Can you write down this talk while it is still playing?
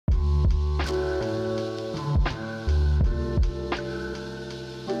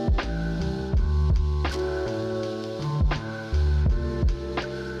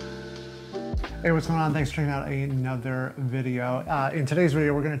Hey, what's going on? Thanks for checking out another video. In today's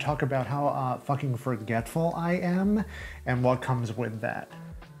video, we're going to talk about how fucking forgetful I am and what comes with that.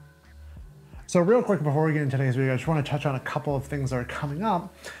 So real quick before we get into today's video, I just want to touch on a couple of things that are coming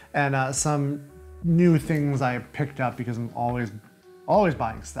up and some new things I picked up because I'm always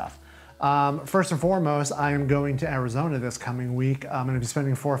buying stuff. First and foremost, I am going to Arizona this coming week. I'm going to be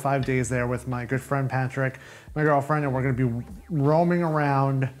spending 4 or 5 days there with my good friend Patrick, my girlfriend, and we're going to be roaming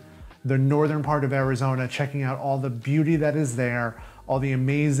around the northern part of Arizona, checking out all the beauty that is there, all the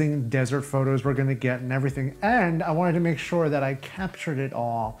amazing desert photos we're gonna get and everything. And I wanted to make sure that I captured it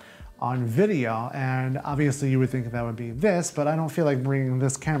all on video. And obviously you would think that would be this, but I don't feel like bringing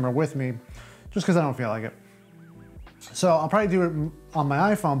this camera with me just because I don't feel like it. So I'll probably do it on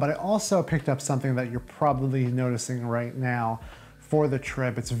my iPhone, but I also picked up something that you're probably noticing right now for the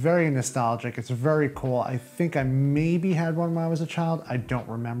trip. It's very nostalgic. It's very cool. I think I maybe had one when I was a child. I don't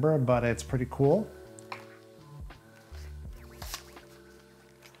remember, but it's pretty cool.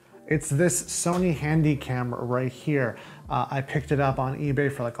 It's this Sony Handycam right here. I picked it up on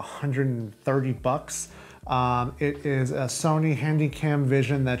eBay for like 130 bucks. It is a Sony Handycam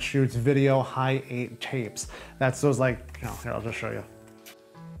Vision that shoots video high 8 tapes. That's those like, here, I'll just show you.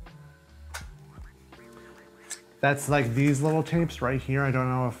 That's like these little tapes right here. I don't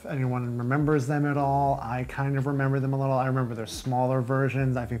know if anyone remembers them at all. I kind of remember them a little. I remember their smaller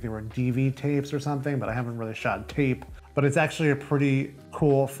versions. I think they were DV tapes or something, but I haven't really shot tape. But it's actually a pretty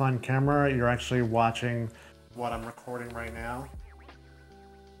cool, fun camera. You're actually watching what I'm recording right now.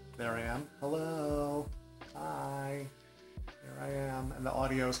 There I am. Hello. Hi. Here I am. And the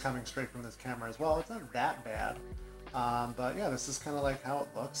audio is coming straight from this camera as well. It's not that bad. But yeah, this is kind of like how it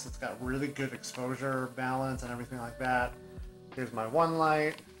looks. It's got really good exposure balance and everything like that. Here's my one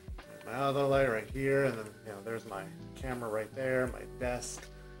light, here's my other light right here, and then there's my camera right there, my desk,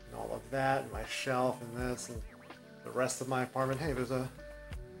 and all of that, and my shelf, and this, and the rest of my apartment. Hey, there's a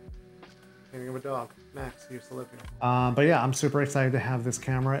painting of a dog. Max, he used to live here. But yeah, I'm super excited to have this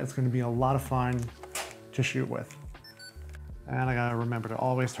camera. It's going to be a lot of fun to shoot with. And I gotta remember to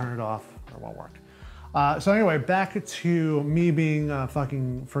always turn it off or it won't work. So anyway, back to me being a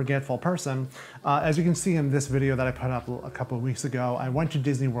fucking forgetful person. As you can see in this video that I put up a couple of weeks ago, I went to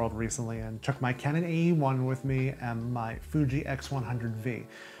Disney World recently and took my Canon AE1 with me and my Fuji X100V.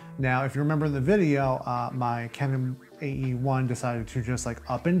 Now, if you remember in the video, my Canon AE1 decided to just like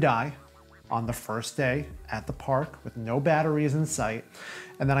up and die on the first day at the park with no batteries in sight.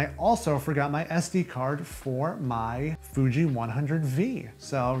 And then I also forgot my SD card for my Fuji 100V.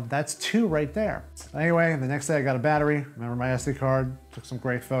 So that's 2 right there. Anyway, the next day I got a battery, remember my SD card, took some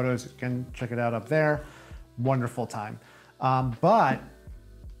great photos. You can check it out up there. Wonderful time. But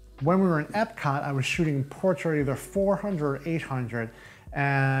when we were in Epcot, I was shooting portrait either 400 or 800.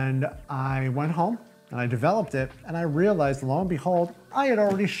 And I went home and I developed it and I realized, lo and behold, I had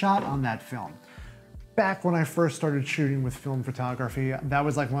already shot on that film. Back when I first started shooting with film photography, that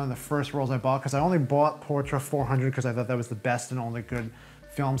was like one of the first rolls I bought because I only bought Portra 400 because I thought that was the best and only good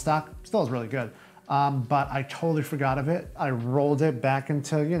film stock. Still is really good. But I totally forgot of it. I rolled it back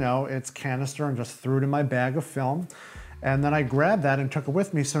into, its canister and just threw it in my bag of film. And then I grabbed that and took it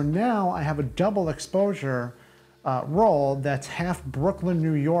with me. So now I have a double exposure roll that's half Brooklyn,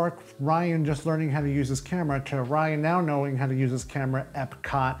 New York, Ryan just learning how to use his camera, to Ryan now knowing how to use his camera,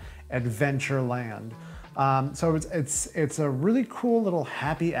 Epcot, Adventureland. So it's a really cool little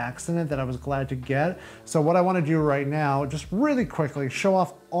happy accident that I was glad to get. So what I want to do right now, just really quickly show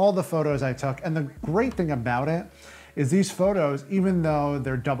off all the photos I took. And the great thing about it is these photos, even though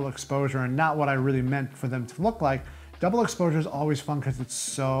they're double exposure and not what I really meant for them to look like, double exposure is always fun because it's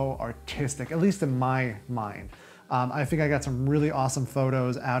so artistic, at least in my mind. I think I got some really awesome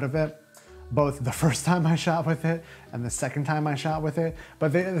photos out of it, both the first time I shot with it and the second time I shot with it,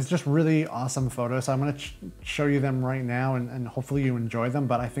 but it's just really awesome photos. So I'm gonna show you them right now and hopefully you enjoy them,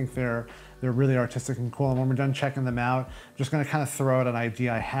 but I think they're really artistic and cool. And when we're done checking them out, I'm just gonna kind of throw out an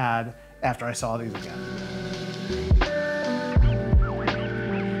idea I had after I saw these again.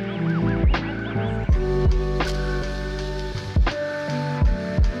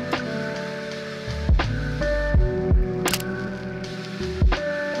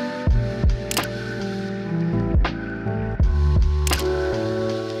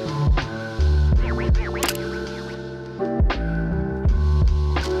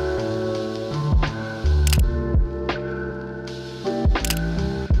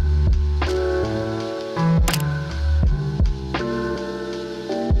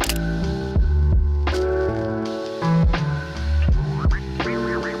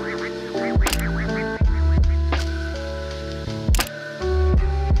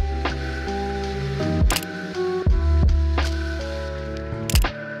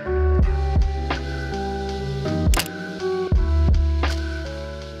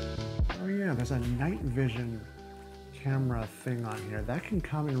 there's a night vision camera thing on here. That can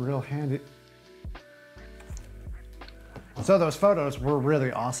come in real handy. So those photos were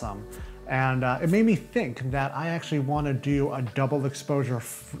really awesome. And it made me think that I actually want to do a double exposure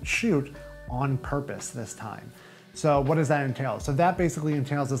shoot on purpose this time. So what does that entail? So that basically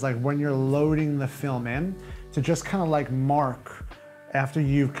entails is like when you're loading the film in, to just kind of like mark after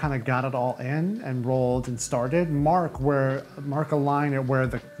you've kind of got it all in and rolled and started, mark a line at where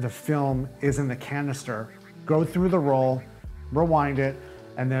the film is in the canister, go through the roll, rewind it,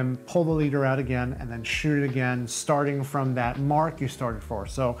 and then pull the leader out again and then shoot it again, starting from that mark you started for.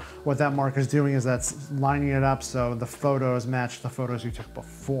 So what that mark is doing is that's lining it up so the photos match the photos you took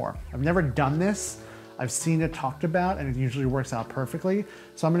before. I've never done this. I've seen it talked about and it usually works out perfectly.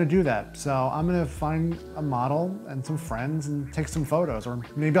 So I'm gonna do that. So I'm gonna find a model and some friends and take some photos, or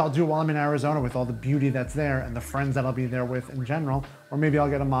maybe I'll do it while I'm in Arizona with all the beauty that's there and the friends that I'll be there with in general, or maybe I'll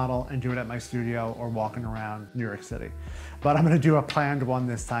get a model and do it at my studio or walking around New York City. But I'm gonna do a planned one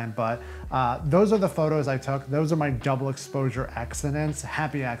this time. But those are the photos I took. Those are my double exposure accidents,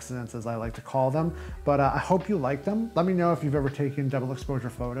 happy accidents as I like to call them. But I hope you like them. Let me know if you've ever taken double exposure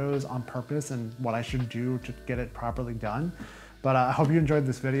photos on purpose and what I should do to get it properly done. But I hope you enjoyed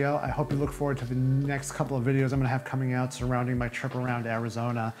this video. I hope you look forward to the next couple of videos I'm gonna have coming out surrounding my trip around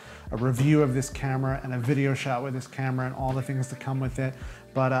Arizona, a review of this camera and a video shot with this camera and all the things that come with it.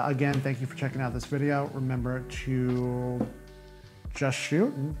 But again, thank you for checking out this video. Remember to just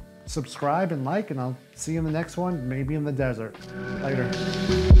shoot and subscribe and like, and I'll see you in the next one, maybe in the desert. Later.